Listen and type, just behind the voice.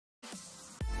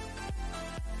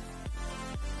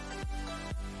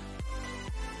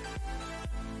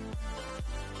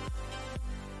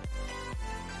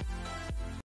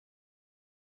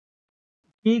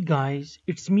Hey guys,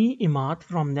 it's me Imad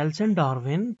from Nelson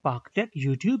Darwin ParkTech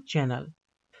YouTube channel.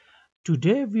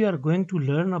 Today we are going to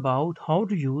learn about how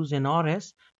to use an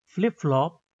RS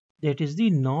flip-flop, that is the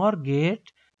NOR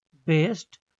gate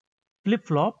based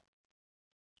flip-flop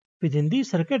within the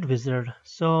circuit wizard.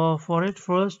 So for it,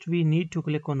 first we need to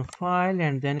click on file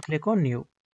and then click on new.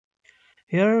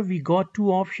 Here we got two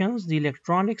options, the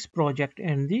electronics project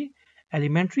and the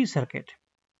elementary circuit.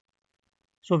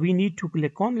 So we need to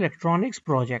click on electronics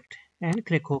project and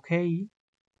click OK.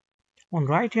 On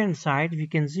right hand side we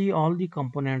can see all the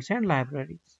components and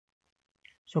libraries.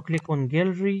 So click on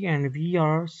gallery and we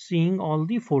are seeing all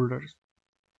the folders.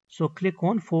 So click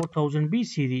on 4000B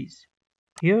series.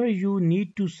 Here you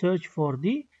need to search for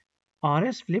the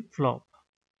RS flip-flop.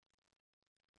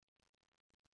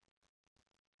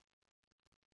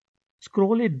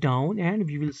 Scroll it down and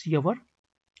we will see our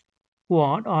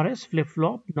quad RS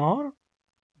flip-flop NOR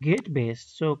gate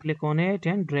based. So click on it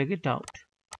and drag it out.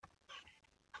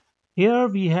 Here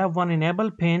we have one enable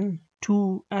pin,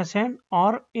 two SN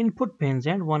or input pins,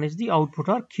 and one is the output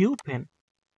or Q pin.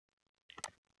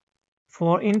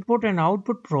 For input and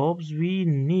output probes, we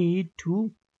need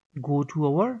to go to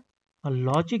our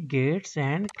logic gates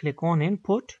and click on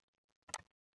input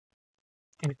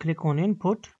and click on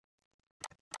input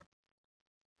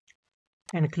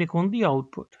and click on the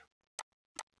output.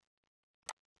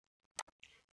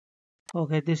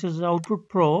 Okay, this is the output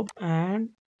probe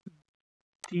and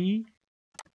these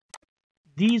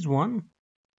one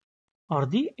are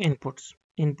the inputs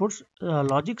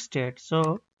logic state.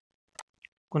 So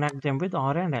connect them with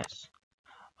R and S.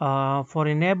 For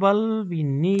enable we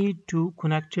need to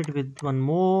connect it with one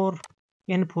more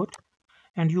input,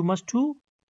 and you must to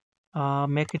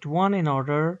make it one in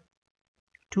order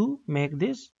to make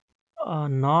this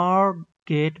NOR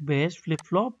gate based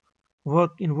flip-flop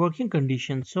work in working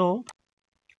condition. So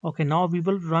okay, now we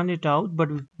will run it out, but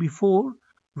before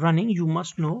running you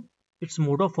must know its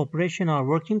mode of operation or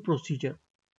working procedure.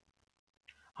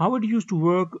 How it used to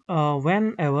work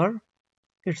whenever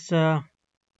its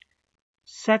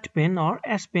set pin or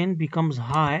S pin becomes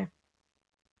high,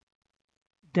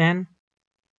 then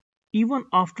even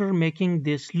after making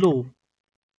this low,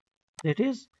 that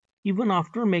is even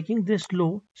after making this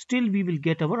low, still we will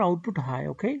get our output high.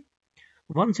 Okay,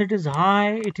 once it is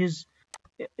high, it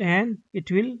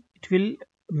will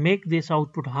make this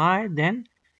output high. Then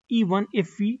even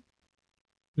if we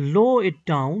low it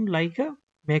down, like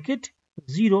make it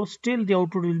 0, still the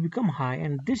output will become high,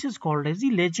 and this is called as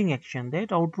the latching action,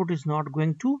 that output is not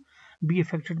going to be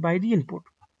affected by the input.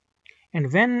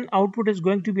 And when output is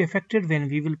going to be affected, when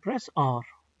we will press R,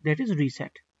 that is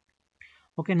reset.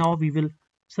 Okay, now we will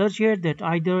search here that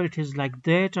either it is like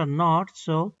that or not.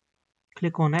 So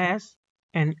click on S,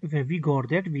 and when we got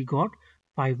that, we got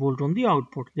 5 volt on the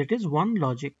output, that is one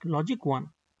logic 1.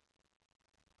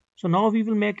 So now we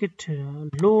will make it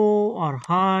low or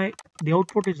high, the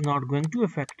output is not going to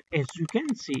affect, as you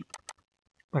can see.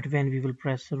 But when we will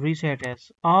press reset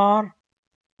as R,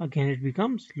 again it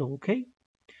becomes low. Okay,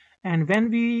 and when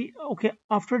we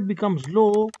after it becomes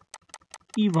low,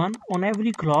 even on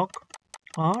every clock,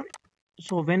 or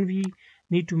so when we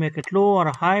need to make it low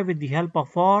or high with the help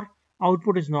of R,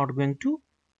 output is not going to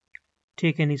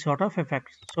take any sort of effect.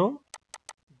 So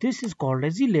this is called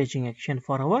as the latching action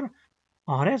for our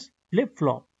RS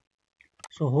flip-flop.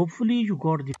 So hopefully you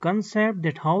got the concept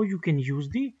that how you can use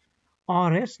the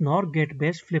RS NOR gate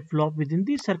based flip-flop within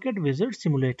the circuit wizard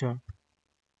simulator.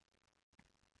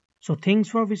 So thanks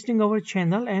for visiting our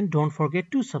channel and don't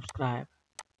forget to subscribe.